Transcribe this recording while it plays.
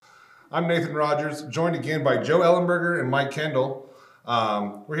I'm Nathan Rogers, joined again by Joe Ellenberger and Mike Kendall.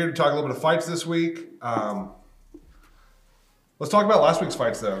 We're here to talk a little bit of fights this week. Let's talk about last week's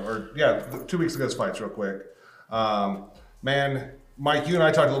fights, though, 2 weeks ago's fights real quick. Man, Mike, you and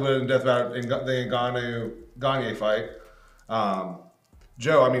I talked a little bit in depth about the Ngannou-Gagne fight.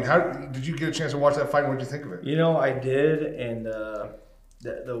 Joe, I mean, how did you get a chance to watch that fight? What did you think of it? You know, I did, and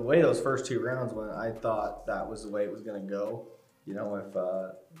the way those first 2 rounds went, I thought that was the way it was going to go. You know, if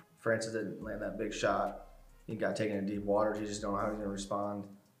Francis didn't land that big shot, he got taken in deep waters. You just don't know how he's going to respond.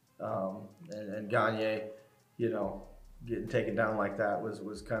 And Gagne, you know, getting taken down like that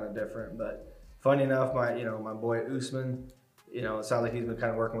was kind of different. But funny enough, my boy Usman, you know, it sounds like he's been kind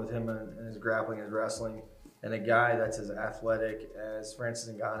of working with him in his grappling, his wrestling. And a guy that's as athletic as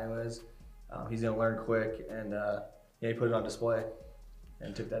Francis Ngannou is, he's going to learn quick, and he put it on display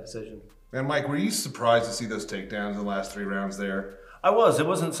and took that decision. And Mike, were you surprised to see those takedowns in the last 3 rounds there? I was. It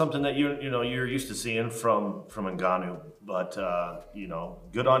wasn't something that you're used to seeing from Ngannou, but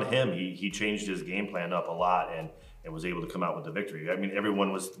good on him. He changed his game plan up a lot and was able to come out with the victory. I mean,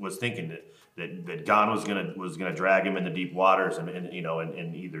 everyone was thinking that Gane was gonna drag him into deep waters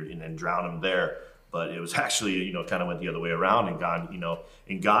and drown him there. But it was actually kind of went the other way around, and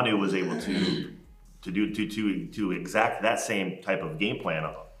Ngannou was able to exact that same type of game plan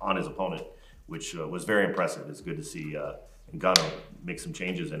on his opponent, which was very impressive. It's good to see Ngannou make some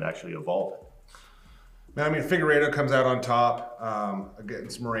changes and actually evolve. Man, I mean, Figueiredo comes out on top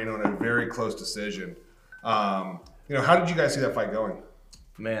against Moreno in a very close decision. How did you guys see that fight going?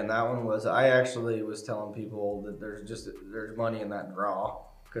 Man, that one was. I actually was telling people that there's money in that draw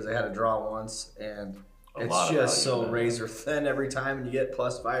because they had a draw once, and it's just so razor thin every time. And you get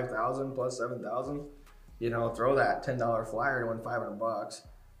plus 5,000, plus 7,000. Throw that $10 flyer to win $500.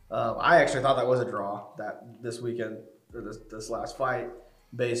 I actually thought that was a draw this weekend or this last fight,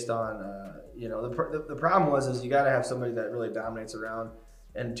 based on the problem was you got to have somebody that really dominates a round.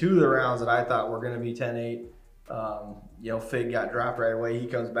 And 2 of the rounds that I thought were going to be 10-8, Fig got dropped right away. He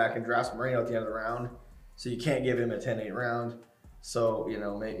comes back and drops Moreno at the end of the round, so you can't give him a 10-8 round. So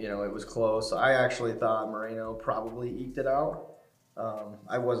it was close. I actually thought Moreno probably eked it out.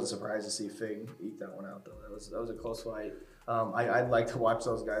 I wasn't surprised to see Fig eke that one out though. That was a close fight. I'd like to watch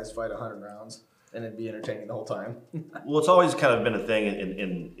those guys fight 100 rounds. And it'd be entertaining the whole time. Well, it's always kind of been a thing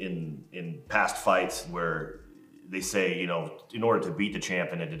in past fights where they say, in order to beat the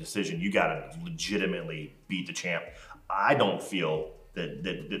champ in a decision, you got to legitimately beat the champ. I don't feel that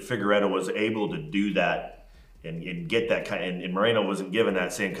Figueiredo was able to do that and get that kind. And Moreno wasn't given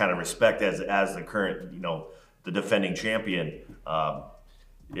that same kind of respect as the current, the defending champion.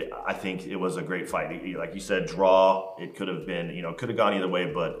 I think it was a great fight. Like you said, draw. It could have been, could have gone either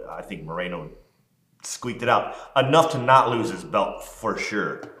way, but I think Moreno squeaked it out enough to not lose his belt for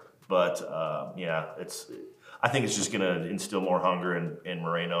sure. But I think it's just gonna instill more hunger in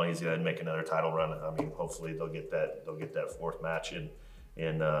Moreno. He's gonna make another title run. I mean, hopefully they'll get that 4th match and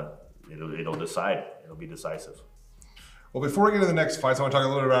it'll decide. It'll be decisive. Well, before we get to the next fights, I want to talk a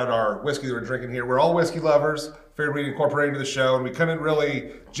little bit about our whiskey that we're drinking here. We're all whiskey lovers. Figured we'd incorporate into the show, and we couldn't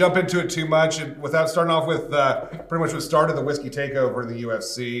really jump into it too much without starting off with pretty much what started the whiskey takeover in the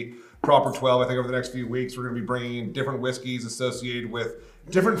UFC. Proper 12, I think over the next few weeks, we're going to be bringing in different whiskeys associated with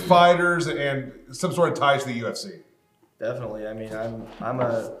different fighters and some sort of ties to the UFC. Definitely. I mean, I'm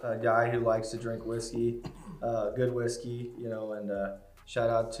a guy who likes to drink whiskey, good whiskey, and shout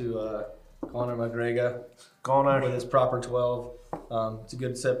out to Conor McGregor with his Proper 12. It's a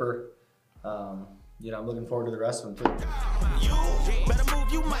good sipper. I'm looking forward to the rest of them too.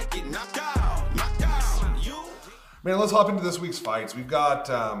 Man, let's hop into this week's fights. We've got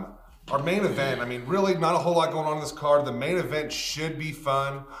our main event. I mean, really not a whole lot going on in this card. The main event should be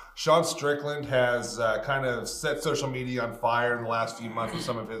fun. Sean Strickland has kind of set social media on fire in the last few months with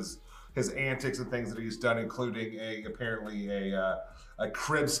some of his antics and things that he's done, including apparently a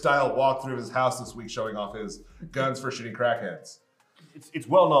crib-style walkthrough of his house this week, showing off his guns for shooting crackheads. It's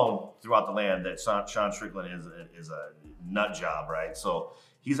well known throughout the land that Sean Strickland is a nut job, right? So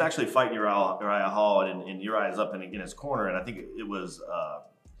he's actually fighting Uriah Hall, and Uriah's up in his corner, and I think it was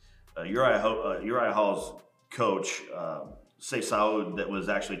Uriah Hall's coach, Sayf Saud, that was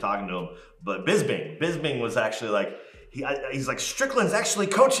actually talking to him. But Bisping was actually like, he's like, Strickland's actually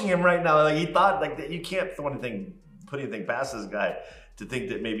coaching him right now. Like, he thought like that you can't put anything past this guy to think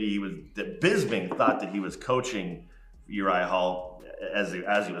that maybe that Bisping thought that he was coaching Uriah Hall as he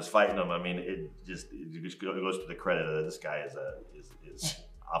was fighting him. I mean, it just goes to the credit that this guy is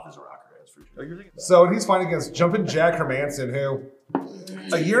off his rocker. That's for sure. So he's fighting against Jumpin' Jack Hermanson, who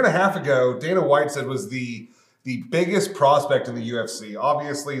a year and a half ago Dana White said was the the biggest prospect in the UFC.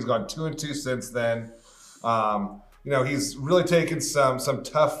 Obviously, he's gone 2-2 since then. He's really taken some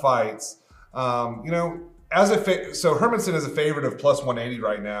tough fights. So Hermansson is a favorite of plus 180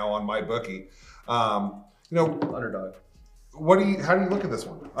 right now on my bookie. Underdog. How do you look at this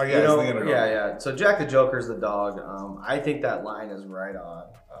one? Oh yeah, it's the underdog. Yeah. So Jack the Joker's the dog. I think that line is right on.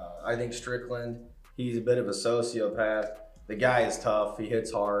 I think Strickland, he's a bit of a sociopath. The guy is tough. He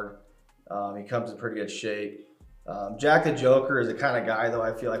hits hard. He comes in pretty good shape. Jack the Joker is the kind of guy, though,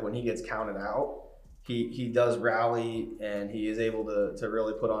 I feel like when he gets counted out, he does rally and he is able to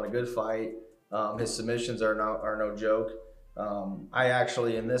really put on a good fight. His submissions are no joke. I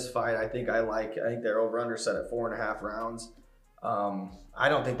actually, in this fight, I think they're over-under set at 4.5 rounds. I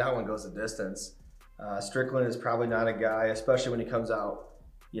don't think that one goes the distance. Strickland is probably not a guy, especially when he comes out,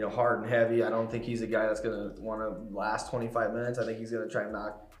 hard and heavy. I don't think he's a guy that's going to want to last 25 minutes. I think he's going to try to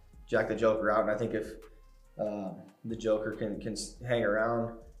knock Jack the Joker out. And I think if the Joker can hang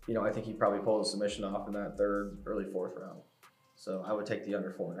around, I think he probably pulls a submission off in that third, early fourth round. So I would take the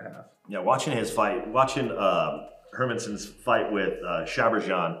under 4.5. Yeah, watching Hermansson's fight with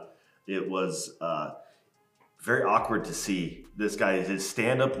Shabarjan, it was very awkward to see. This guy, his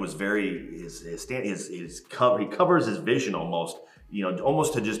stand-up was he covers his vision almost,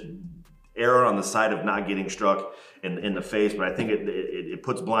 almost to just err on the side of not getting struck in the face. But I think it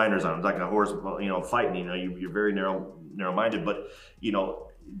puts blinders on. It's like a horse, fighting. You're very narrow-minded. But do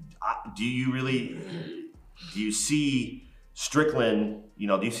you see Strickland?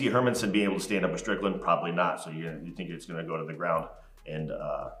 Do you see Hermansson being able to stand up with Strickland? Probably not. So you think it's going to go to the ground. And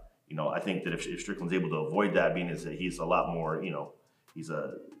I think that if Strickland's able to avoid that, being is that he's a lot more, he's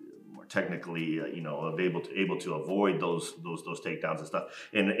a more technically, able to avoid those takedowns and stuff.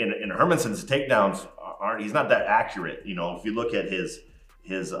 And Hermansson's takedowns he's not that accurate. If you look at his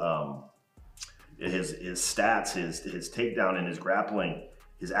stats, his takedown and his grappling,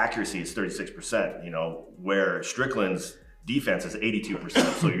 his accuracy is 36%. Where Strickland's defense is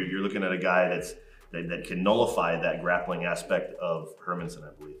 82%. So you're looking at a guy that can nullify that grappling aspect of Hermansson,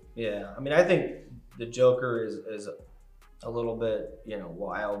 I believe. Yeah, I think the Joker is a little bit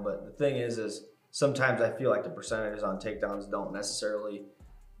wild, but the thing is sometimes I feel like the percentages on takedowns don't necessarily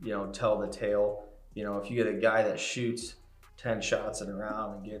tell the tale. If you get a guy that shoots 10 shots in a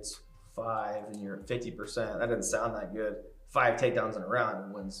round and gets 5 and you're at 50%, that doesn't sound that good. 5 takedowns in a round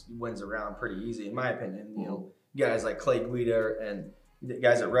and wins a round pretty easy, in my opinion. Guys like Clay Guida and the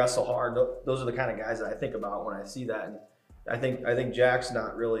guys that wrestle hard, those are the kind of guys that I think about when I see that. And I think Jack's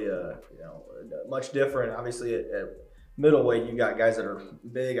not really much different. Obviously at middleweight, you got guys that are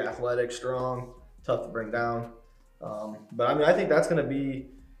big, athletic, strong, tough to bring down. But I think that's going to be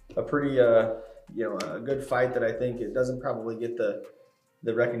a pretty a good fight that I think it doesn't probably get the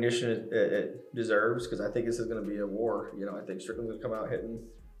recognition it deserves, because I think this is going to be a war. I think Strickland's going to come out hitting,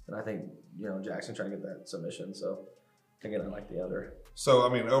 and I think Jackson trying to get that submission. So again, I like the under. So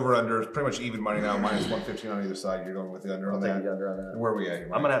over under is pretty much even money now, minus 115 on either side. You're going with the under on that. The under on that. And where are we at here,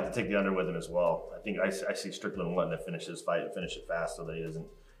 Mike? I'm gonna have to take the under with him as well. I think I see Strickland wanting to finish his fight and finish it fast, so that he doesn't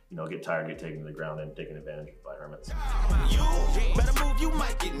get tired, get taken to the ground, and taken advantage by Hermansson.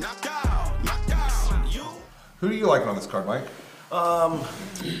 Who do you like on this card, Mike?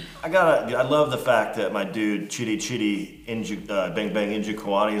 I love the fact that my dude Chidi Bang Bang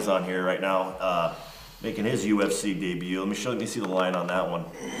Njokuani is on here right now, making his UFC debut. Let me see the line on that one.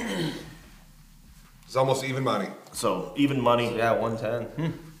 It's almost even money. So even money. So yeah,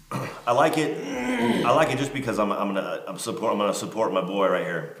 110. I like it. I like it just because I'm gonna support my boy right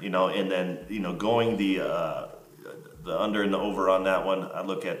here. And then going the under and the over on that one. I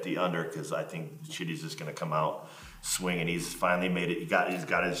look at the under because I think Chidi's just gonna come out swinging. He's finally made it. He's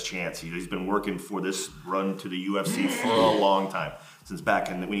got his chance. He's been working for this run to the UFC for a long time, since back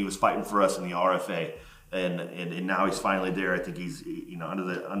when he was fighting for us in the RFA, and now he's finally there. I think he's under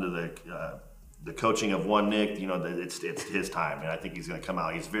the coaching of one Nick. It's his time, and I think he's going to come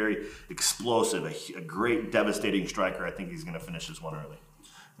out. He's very explosive, a great devastating striker. I think he's going to finish this one early.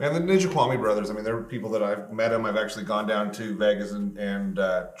 Man, the Njokuani brothers, they're people that I've met them. I've actually gone down to Vegas and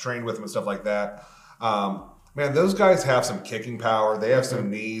trained with them and stuff like that. Man, those guys have some kicking power. They have some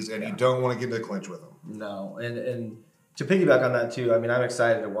knees, and you don't want to get into the clinch with them. No, and to piggyback on that too, I'm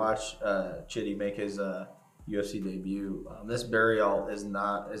excited to watch Chidi make his UFC debut. This burial is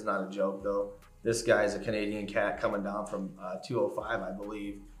not a joke though. This guy is a Canadian cat coming down from 205, I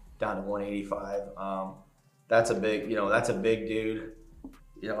believe, down to 185. That's a big dude.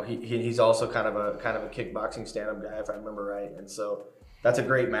 He's also kind of a kickboxing stand-up guy, if I remember right. And so that's a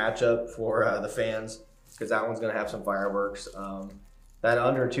great matchup for the fans, because that one's going to have some fireworks. That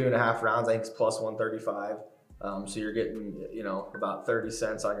under 2.5 rounds, I think, is plus 135. So you're getting, about 30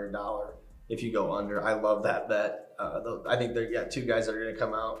 cents on your dollar if you go under. I love that bet. I think there, two guys that are going to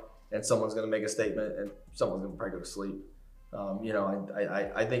come out, and someone's going to make a statement, and someone's going to probably go to sleep.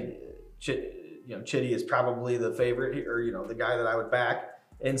 I think Chitty is probably the favorite, or the guy that I would back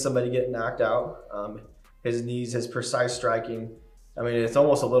in somebody getting knocked out. His knees, his precise striking. I mean, it's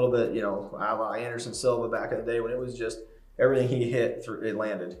almost a little bit, a la Anderson Silva back in the day when it was just everything he hit, it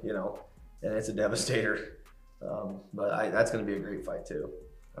landed, and it's a devastator. But that's going to be a great fight too.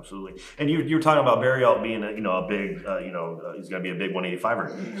 Absolutely. And you were talking about Barriault being a big, he's going to be a big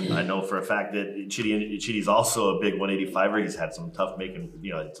 185er. I know for a fact that Chitty's also a big 185er. He's had some tough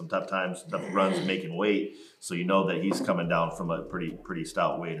runs making weight. So that he's coming down from a pretty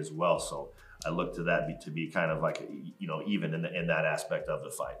stout weight as well. So I look to that to be kind of like, even in that aspect of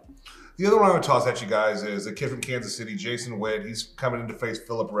the fight. The other one I would toss at you guys is a kid from Kansas City, Jason Witt. He's coming in to face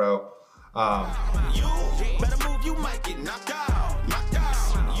Philip Rowe.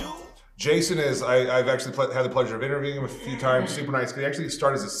 Jason is, I've actually had the pleasure of interviewing him a few times. Super nice. He actually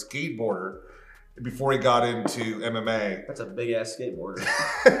started as a skateboarder before he got into MMA. That's a big ass skateboarder.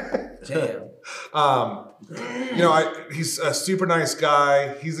 Damn. He's a super nice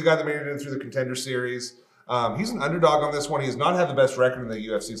guy. He's the guy that made it in through the Contender Series. He's an underdog on this one. He has not had the best record in the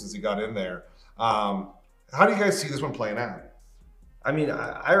UFC since he got in there. How do you guys see this one playing out? I mean,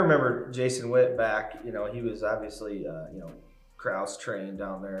 I remember Jason Witt back. He was obviously, Krause trained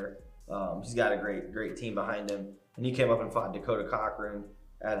down there. He's got a great team behind him, and he came up and fought Dakota Cochran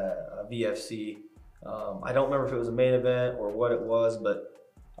at a VFC. I don't remember if it was a main event or what it was, but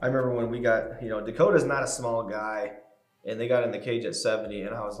I remember when we got, Dakota's not a small guy, and they got in the cage at 70,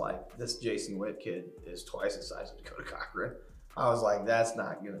 and I was like, this Jason Witt kid is twice the size of Dakota Cochran. I was like,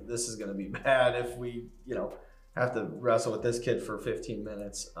 this is gonna be bad if we, have to wrestle with this kid for 15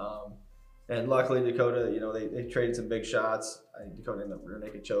 minutes. And luckily Dakota, they traded some big shots. I think Dakota ended up rear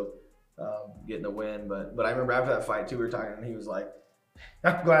naked choke, getting the win. But I remember after that fight too, we were talking, and he was like,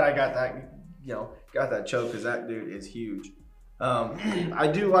 I'm glad I got that choke, because that dude is huge. I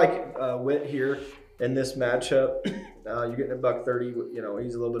do like Witt here in this matchup. You're getting $130.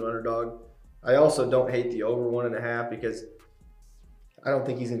 He's a little bit of an underdog. I also don't hate the over 1.5 because I don't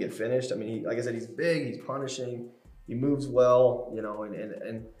think he's gonna get finished. I mean, like I said, he's big, he's punishing, he moves well,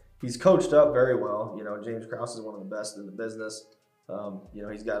 and he's coached up very well. James Krause is one of the best in the business.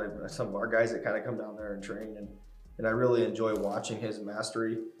 He's got some of our guys that kind of come down there and train, and I really enjoy watching his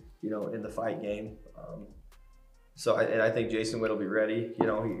mastery, in the fight game. So I think Jason Witt will be ready.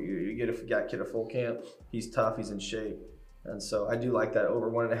 You get a full camp. He's tough. He's in shape, and so I do like that over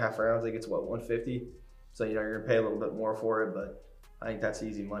 1.5 rounds. I think it's 150. So you're gonna pay a little bit more for it, but I think that's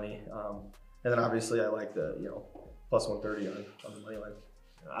easy money. And then obviously I like the plus 130 on the money line.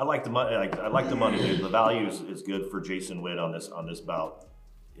 I like the money. I like the money. The value is good for Jason Witt on this bout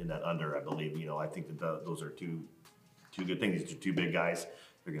in that under. I believe. I think that those are two good things. These are two big guys.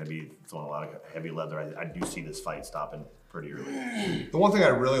 They're going to be throwing a lot of heavy leather. I do see this fight stopping pretty early. The one thing I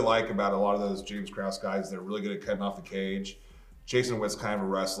really like about a lot of those James Krause guys, they're really good at cutting off the cage. Jason Witt's kind of a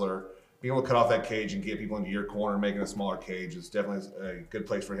wrestler. Being able to cut off that cage and get people into your corner, making a smaller cage is definitely a good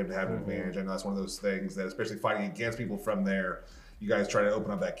place for him to have an advantage. I know that's one of those things that, especially fighting against people from there, you guys try to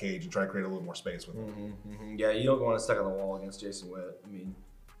open up that cage and try to create a little more space with him. Yeah, you don't want to stuck on the wall against Jason Witt. I mean,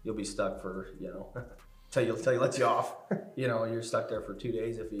 you'll be stuck for till he lets you off. You're stuck there for 2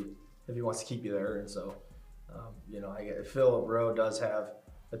 days if he wants to keep you there. And so, Philip Rowe does have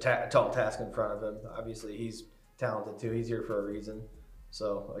a tall task in front of him. Obviously, he's talented too. He's here for a reason.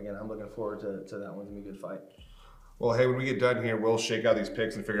 So, again, I'm looking forward to that one. It's going to be a good fight. Well, hey, when we get done here, we'll shake out these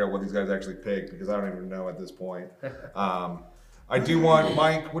picks and figure out what these guys actually picked, because I don't even know at this point. I do want,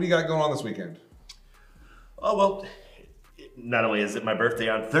 Mike, what do you got going on this weekend? Oh, well, not only is it my birthday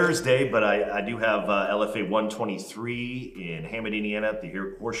on Thursday, but I do have LFA 123 in Hammond, Indiana at the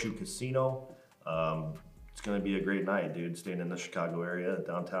Horseshoe Casino. It's going to be a great night, dude. Staying in the Chicago area,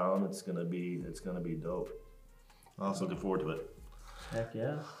 downtown. It's going to be dope. Awesome. Looking forward to it. Heck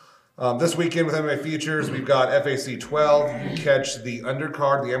yeah. This weekend with MMA Futures, we've got FAC 12. You can catch the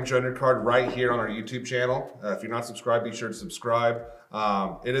undercard, the amateur undercard, right here on our YouTube channel. If you're not subscribed, be sure to subscribe.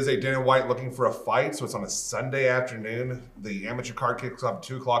 It is a Dana White looking for a fight, so it's on a Sunday afternoon. The amateur card kicks off at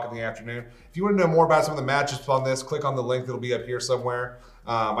 2 o'clock in the afternoon. If you want to know more about some of the matches on this, click on the link that'll be up here somewhere.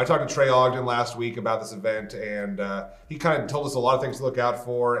 I talked to Trey Ogden last week about this event, and he kind of told us a lot of things to look out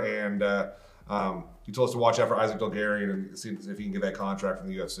for, and he told us to watch out for Isaac Dulgarian and see if he can get that contract from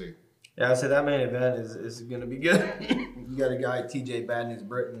the UFC. Yeah, I say that main event is going to be good. You got a guy, TJ Bad News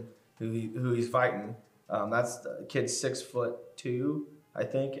Britain, who he's fighting. That's the kid's 6'2", I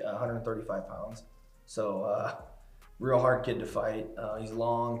think, 135 pounds. So real hard kid to fight. He's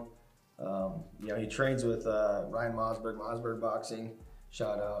long. He trains with Ryan Mossberg Boxing.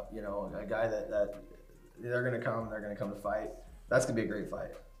 Shout out, a guy that they're gonna come to fight. That's gonna be a great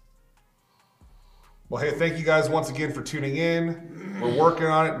fight. Well, hey, thank you guys once again for tuning in. We're working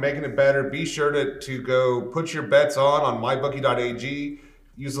on it, making it better. Be sure to go put your bets on mybookie.ag.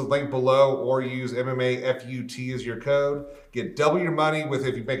 Use the link below or use MMA FUT as your code. Get double your money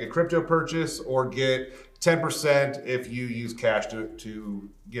if you make a crypto purchase, or get 10% if you use cash to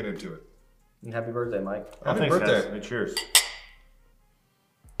get into it. And happy birthday, Mike. Happy Thanks, birthday. guys. Cheers.